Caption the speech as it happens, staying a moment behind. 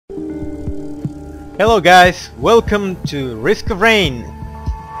Hello guys, welcome to Risk of Rain.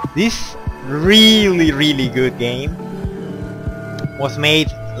 This really good game was made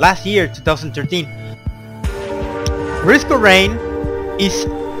last year, 2013. Risk of Rain is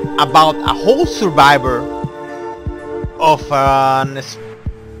about a whole survivor of a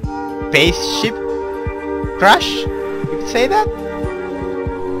spaceship crash. You could say that?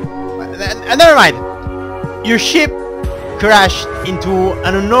 Never mind. Your ship crashed into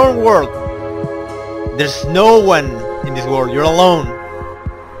an unknown world. There's no one in this world, you're alone.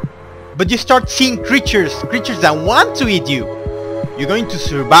 But you start seeing creatures that want to eat you. You're going to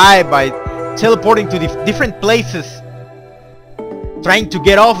survive by teleporting to different places, trying to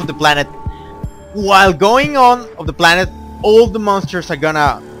get off of the planet. While going on of the planet, all the monsters are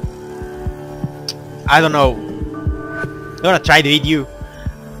gonna, I don't know, gonna try to eat you.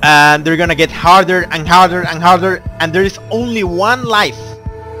 And they're gonna get harder and harder and harder, and there is only one life.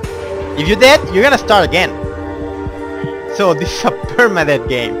 If you're dead, you're gonna start again. So this is a permadeath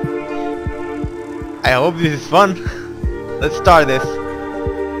game. I hope this is fun. Let's start this.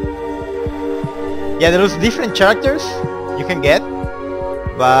 Yeah, there's different characters you can get,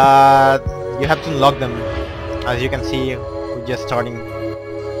 but you have to unlock them. As you can see, we're just starting.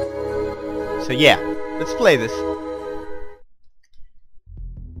 So yeah, let's play this.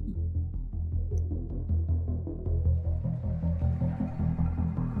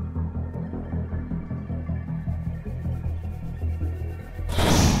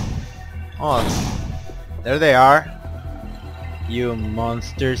 Oh, there they are. You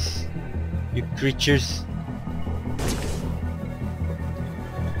monsters. You creatures.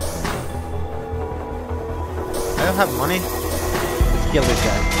 I don't have money. Let's kill this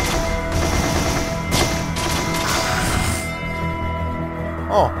guy.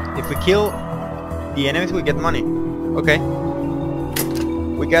 Oh, if we kill the enemies we get money. Okay.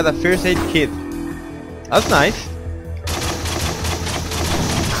 We got a first aid kit. That's nice.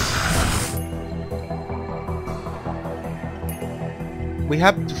 We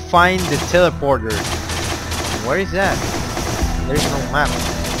have to find the teleporter. Where is that? There's no map.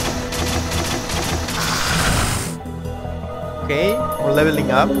 Okay, we're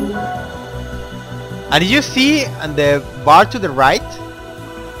leveling up. And did you see on the bar to the right?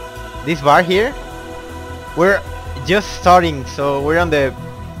 This bar here? We're just starting, so we're on the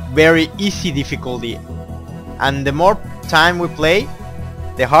very easy difficulty. And the more time we play,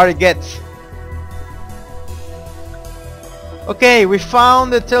 the harder it gets. Okay, we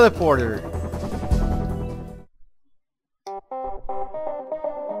found the teleporter.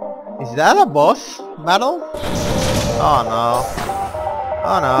 Is that a boss battle? Oh no.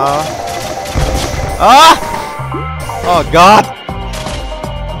 Oh no. Ah! Oh god!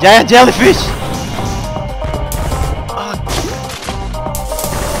 Giant jellyfish!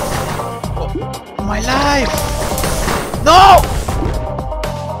 Oh, my life! No!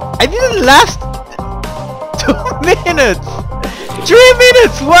 I didn't last 2 minutes! 3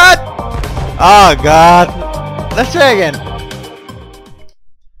 minutes! What? Oh god. Let's try again.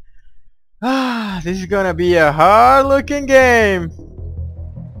 Ah, this is gonna be a hard looking game.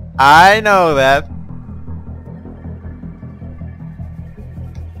 I know that.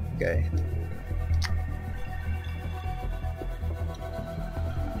 Okay.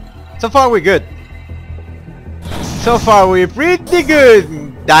 So far we're good. So far we're pretty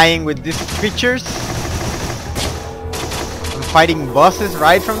good. Dying with these creatures. Fighting bosses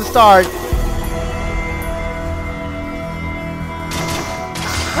right from the start.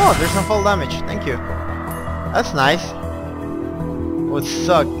 Oh, there's no fall damage. Thank you. That's nice. Would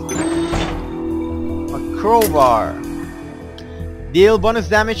suck. A crowbar. Deal bonus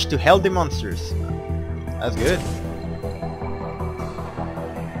damage to healthy monsters. That's good.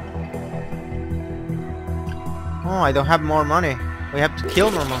 Oh, I don't have more money. We have to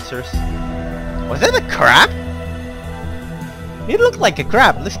kill more monsters. Was that a crab? It looked like a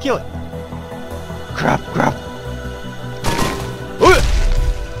crab. Let's kill it. Crab.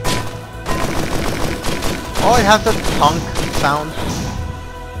 Oh, it has a tongue sound.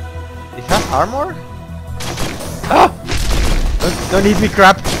 Is that armor? Ah! Don't eat me,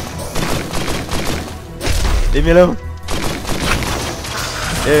 crab. Leave me alone.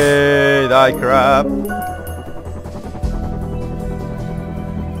 Hey, die, crab.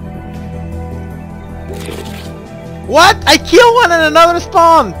 What? I killed one and another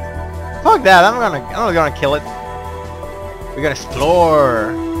spawned! Fuck that, I'm not gonna kill it. We're gonna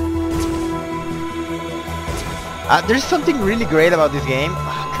explore. There's something really great about this game.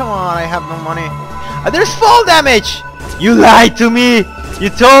 Oh, come on, I have no money. There's fall damage! You lied to me! You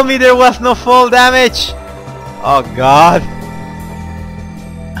told me there was no fall damage! Oh god.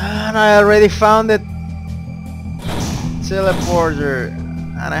 And I already found it. teleporter,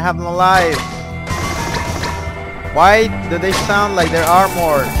 and I have no life. Why do they sound like they're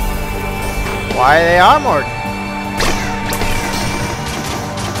armored? Why are they armored?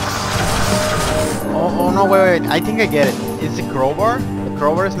 Oh no, wait, I think I get it. It's the crowbar. The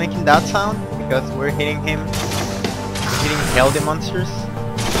crowbar is making that sound because we're hitting him. We're hitting healthy monsters.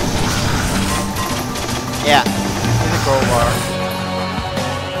 Yeah, it's a crowbar.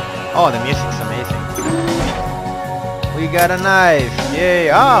 Oh, the music's amazing. We got a knife.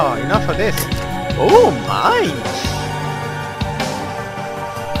 Yay. Oh, enough of this. Oh, mines.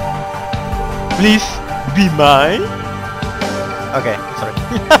 Please be mine. Okay, sorry.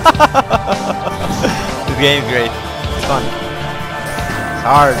 This game is great. It's fun. It's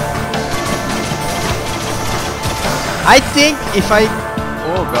hard. I think if I...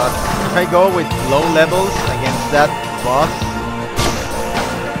 Oh god. If I go with low levels against that boss,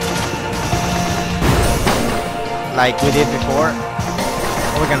 like we did before,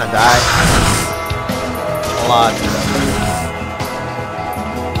 we're gonna die. A lot.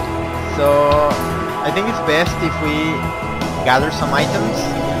 So I think it's best if we gather some items.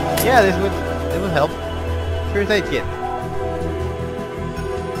 Yeah, this would help. First aid kit.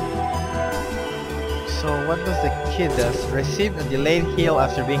 So what does the kit does? Receive a delayed heal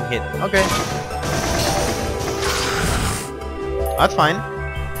after being hit. Okay. That's fine.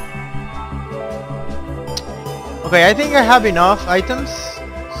 Okay, I think I have enough items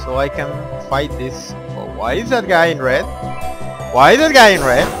so I can fight this. Oh, why is that guy in red? Why is that guy in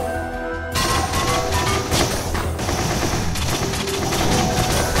red?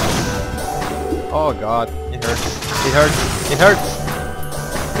 Oh god, it hurts. It hurts. It hurts.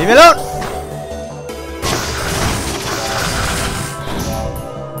 Leave me alone!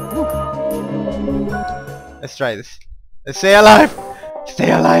 Woo. Let's try this. Let's stay alive!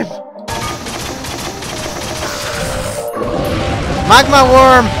 Stay alive! Magma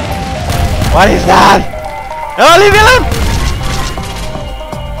worm! What is that? Oh, leave me alone!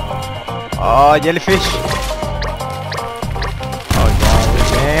 Oh, jellyfish. Oh god,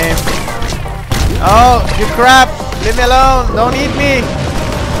 this game. Oh, you crap! Leave me alone! Don't eat me!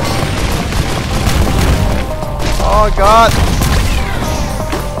 Oh god!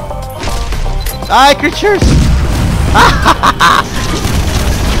 Die, creatures!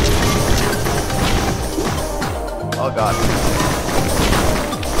 Oh god.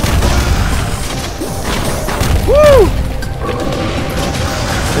 Woo!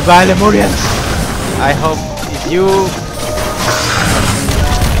 Goodbye, Lemurians! I hope if you...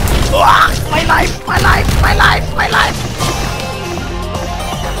 My life! My life! My life! My life!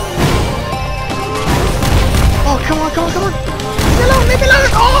 Oh, come on, come on, come on! Leave me alone! Leave me alone!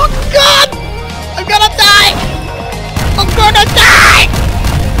 Oh, God! I'm gonna die! I'm gonna die!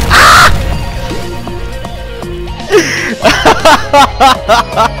 Ah!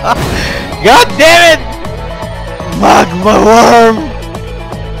 God damn it! Magma worm!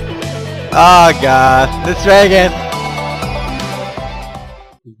 Oh, God. Let's try again.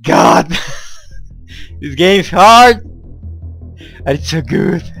 God! This game's hard! And it's so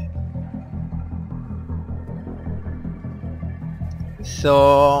good!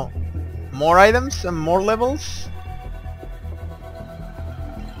 So... more items and more levels?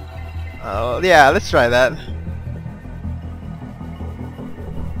 Oh, yeah, let's try that.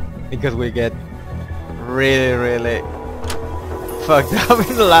 Because we get really, really fucked up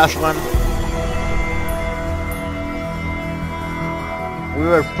in the last one. We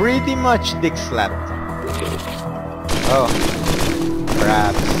were pretty much dick slapped. Oh,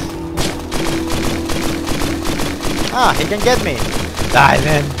 crabs. Ah, he can get me. Die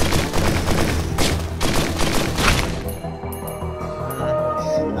then.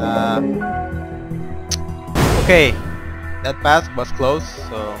 Okay, that path was close,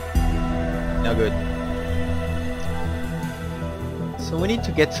 so no good. So we need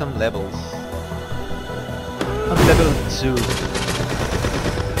to get some levels. I'm level 2.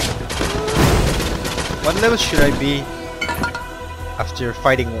 What level should I be after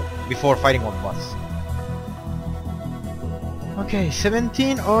fighting, before fighting one boss? Okay,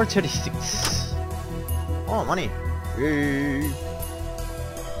 17 or 36. Oh, money. Yay.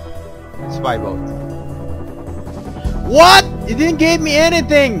 Spy boat. What? It didn't give me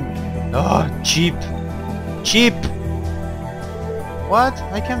anything. Oh, cheap. Cheap. What?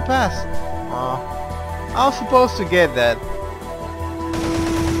 I can pass. Oh, I was supposed to get that.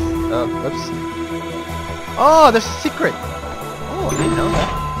 Oh, oops. Oh, there's a secret. Oh, I didn't know that.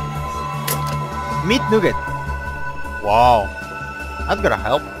 Meat nugget. Wow. That's gonna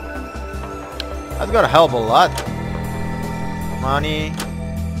help. That's gonna help a lot. Money.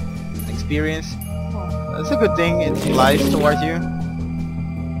 Experience. Oh. That's a good thing, it flies towards you.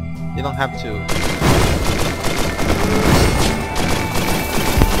 You don't have to... You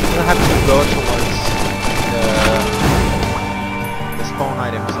don't have to go towards the spawn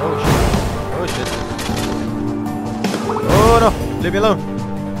items. Oh shit. Oh shit. Oh no! Leave me alone!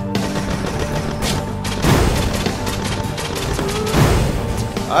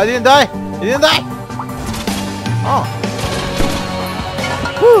 I didn't die! He didn't die! Oh!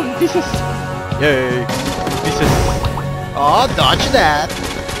 Woo! Pieces! Yay! Pieces! Oh, dodge that!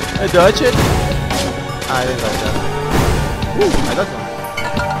 I dodge it! I didn't dodge that. Woo! I dodged one.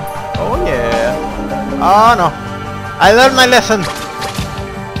 Oh yeah! Oh no! I learned my lesson!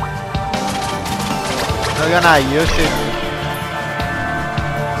 Not gonna use it.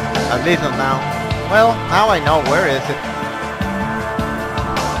 At least not now. Well, now I know where is it.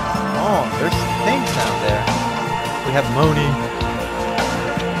 Oh, there's things down there. We have money.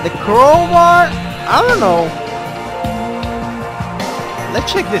 The crowbar? I don't know.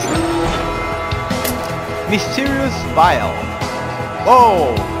 Let's check this one. Mysterious vial.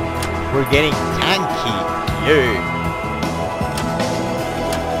 Oh, we're getting tanky. Yeah.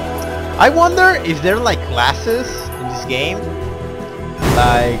 I wonder if there are like classes in this game.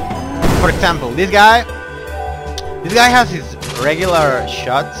 Like, for example, this guy has his regular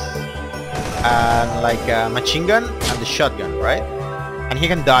shots and like a machine gun and the shotgun, right? And he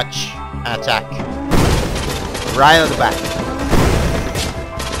can dodge and attack right at the back.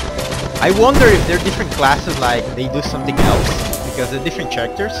 I wonder if there are different classes, like they do something else because they're different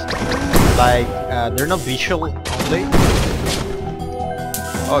characters. Like they're not visual only.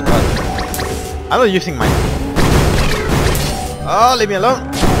 Oh god, I'm not using my... Oh, leave me alone.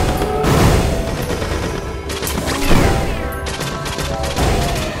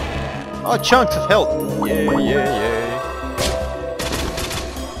 Oh, chunks of health. Yeah.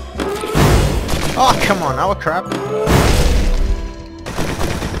 Oh, come on, now a crap.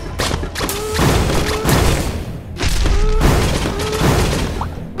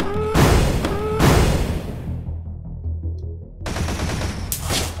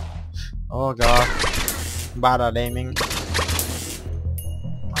 Oh god. Bad at aiming.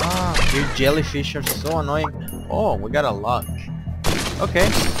 Ah, you jellyfish are so annoying. Oh, we got a lock. Okay,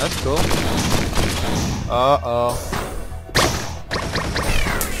 that's cool. Uh-oh.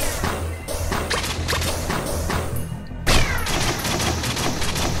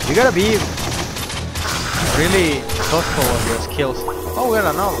 You gotta be really thoughtful of your skills. Oh, we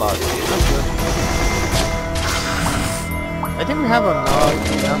got another lock. That's good. I think we have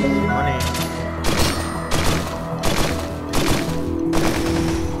enough money.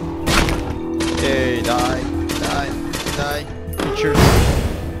 Hey, die. Pictures.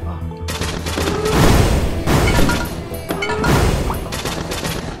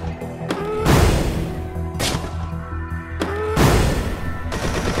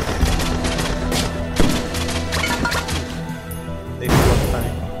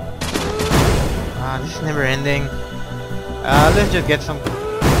 This is never ending. Let's just get some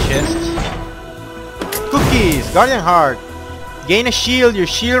chests. Cookies! Guardian Heart! Gain a shield. Your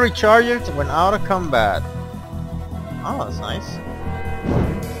shield recharges when out of combat. Oh, that's nice.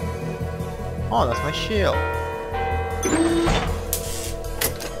 Oh, that's my shield.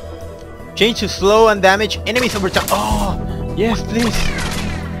 Change to slow and damage enemies over time. Oh, yes, please.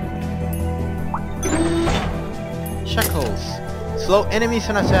 Shackles. Slow enemies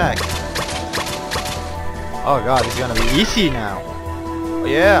on attack. Oh god, it's gonna be easy now. Oh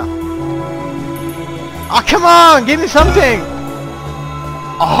yeah. Oh come on, give me something.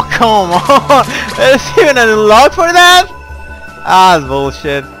 Oh come on. There's even an unlock for that? Ah, that's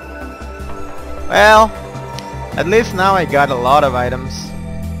bullshit. Well, at least now I got a lot of items.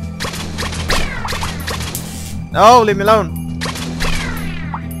 No, leave me alone.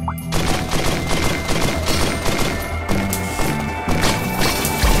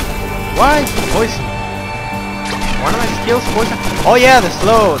 Why? Poison. One of my skills, poison. Oh yeah, the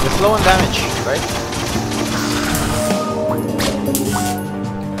slow and damage, right?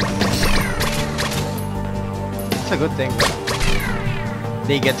 It's a good thing that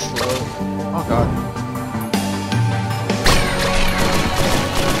they get slow. Oh god.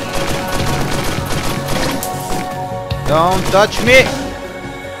 Don't touch me!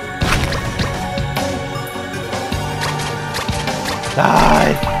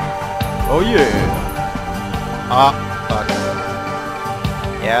 Die! Oh yeah! Ah, fuck.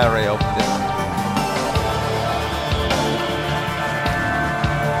 Yeah, I already opened this.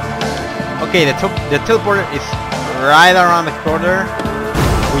 Okay, the teleporter is right around the corner.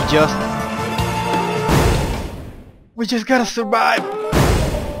 We just gotta survive.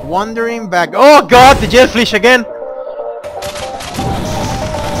 wandering back. Oh god, the jellyfish again!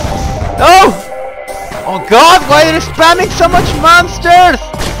 No! Oh god, why are they spamming so much monsters?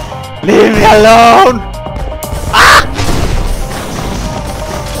 Leave me alone! Ah!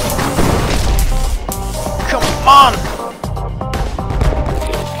 Come on!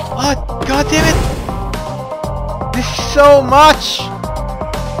 Oh god damn it! This is so much!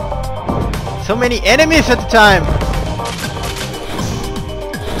 So many enemies at the time!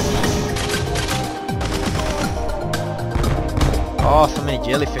 Oh, so many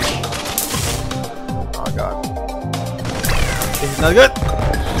jellyfish. Oh god. This is not good!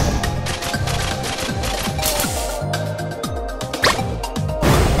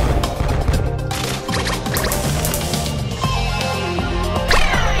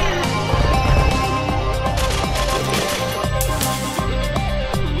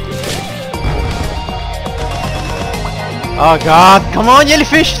 Oh god, come on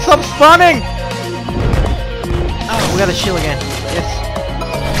jellyfish, stop spawning! Oh, we got a shield again. Yes.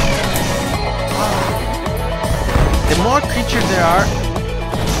 The more creatures there are,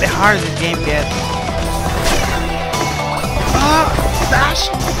 the harder this game gets. Ah, dash!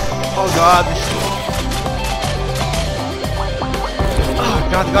 Oh god, this. Oh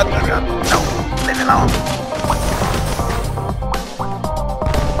god, god, god, god. No, leave me alone.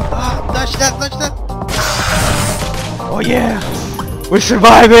 Ah, dodge that, dodge that. Oh yeah! We're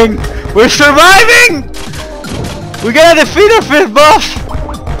surviving! We're surviving! We gotta defeat our first boss!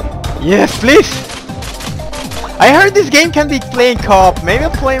 Yes, please! I heard this game can be playing co-op. Maybe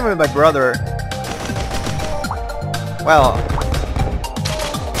I'm playing with my brother. Well,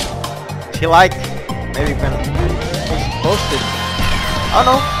 if you like, maybe you can post it. Oh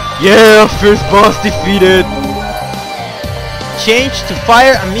no! Yeah, first boss defeated! Change to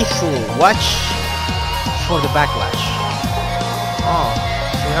fire a missile. Watch for the backlash. Oh,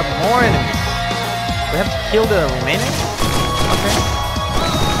 so we have more enemies. We have to kill the remaining? Okay.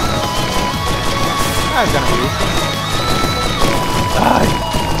 That's gonna be easy. Die!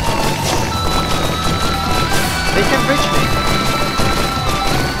 They can reach me.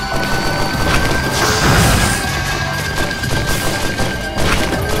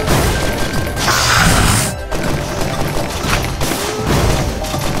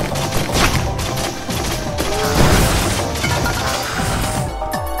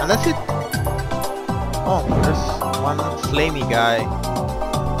 And that's it. Oh, there's one flamey guy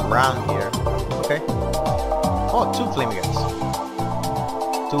around here. Okay. Oh, two flamey guys.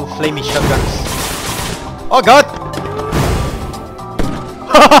 Two flamey shotguns. Oh god!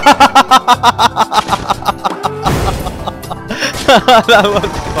 That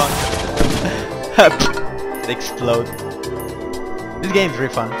was fun. It explode. This game's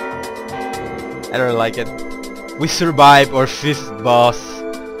really fun. I really like it. We survived our fifth boss.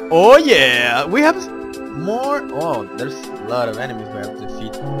 Oh yeah! We have more. Oh, there's a lot of enemies we have to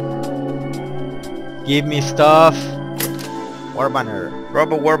defeat. Give me stuff. Warbanner.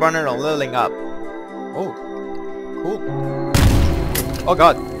 Robo Warbanner on leveling up. Oh, cool. Oh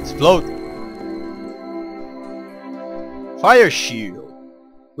god, explode. Fire shield.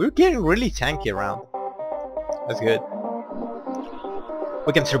 We're getting really tanky around. That's good.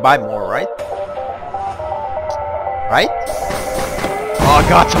 We can survive more, right? Right? Oh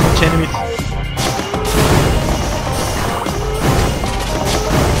god, so much enemies.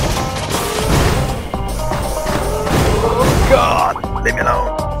 Oh god, leave me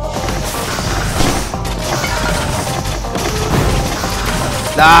alone.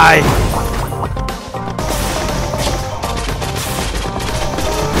 Die!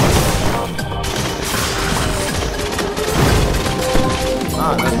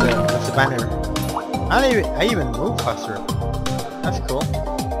 Ah, that's a banner. I even move faster. That's cool.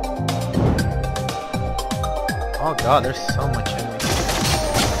 Oh god, there's so much enemies.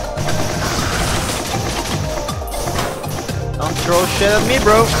 Don't throw shit at me,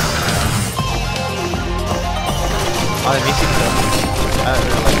 bro. Oh, the music though. I don't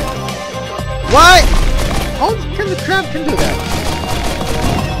really like it. Why? How can the crab can do that?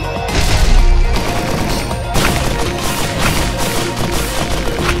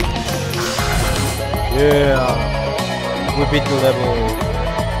 Yeah. We beat the level.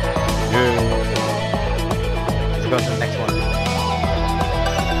 Yeah. Let's go to the next one.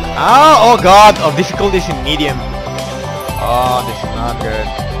 Oh god, oh difficulty is in medium. Oh, this is not good.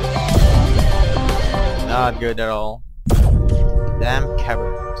 Not good at all. Damn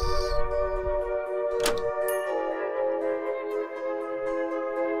caverns.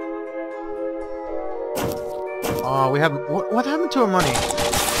 Oh, we have... What happened to our money?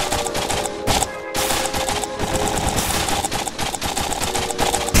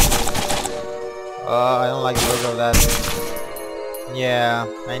 I don't like the look of that. Yeah,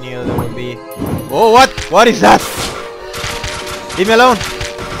 I knew there would be. Oh, what? What is that? Leave me alone.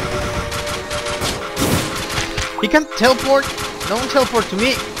 He can teleport. Don't teleport to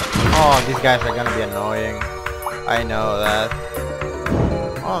me. Oh, these guys are gonna be annoying. I know that.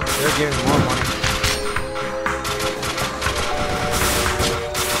 Oh, they're giving more money.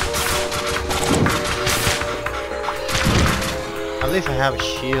 At least I have a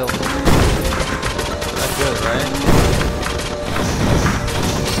shield. That's good, right?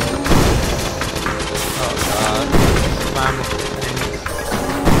 Oh god. Spam things.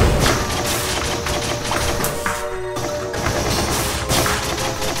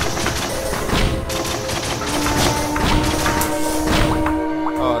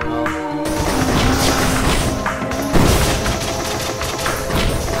 Oh no.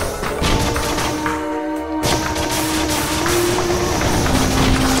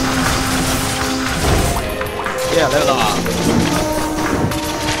 Yeah, level up.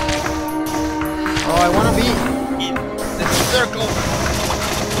 Oh, I wanna be in the circle.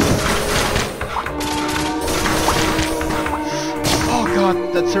 Oh god,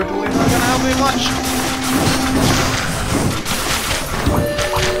 that circle is not gonna help me much.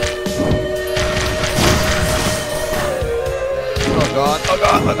 Oh god, oh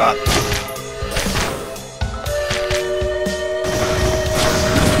god, oh god.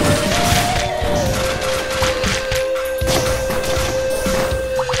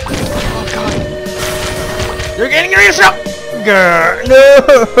 You're getting yourself! Grr,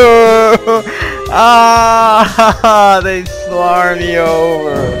 no! Ah, they swarm me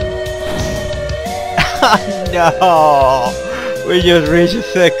over. No! We just reached a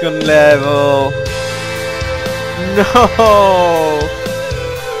second level. No!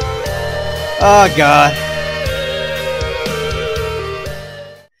 Oh god.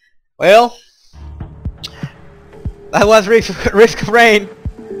 Well, that was Risk of Rain.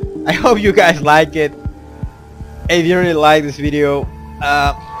 I hope you guys like it. If you really like this video,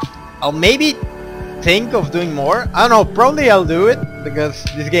 I'll maybe think of doing more. I don't know, probably I'll do it because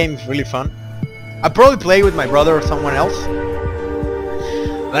this game is really fun. I'll probably play with my brother or someone else.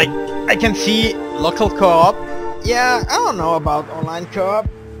 Like, I can see local co-op. Yeah, I don't know about online co-op.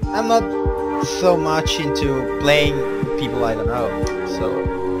 I'm not so much into playing with people I don't know.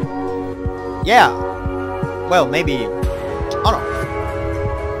 So, yeah. Well, maybe, I don't know.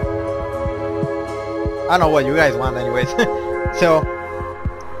 I don't know what you guys want anyways. So,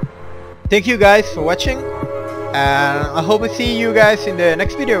 thank you guys for watching, and I hope to see you guys in the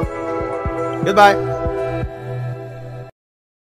next video. Goodbye.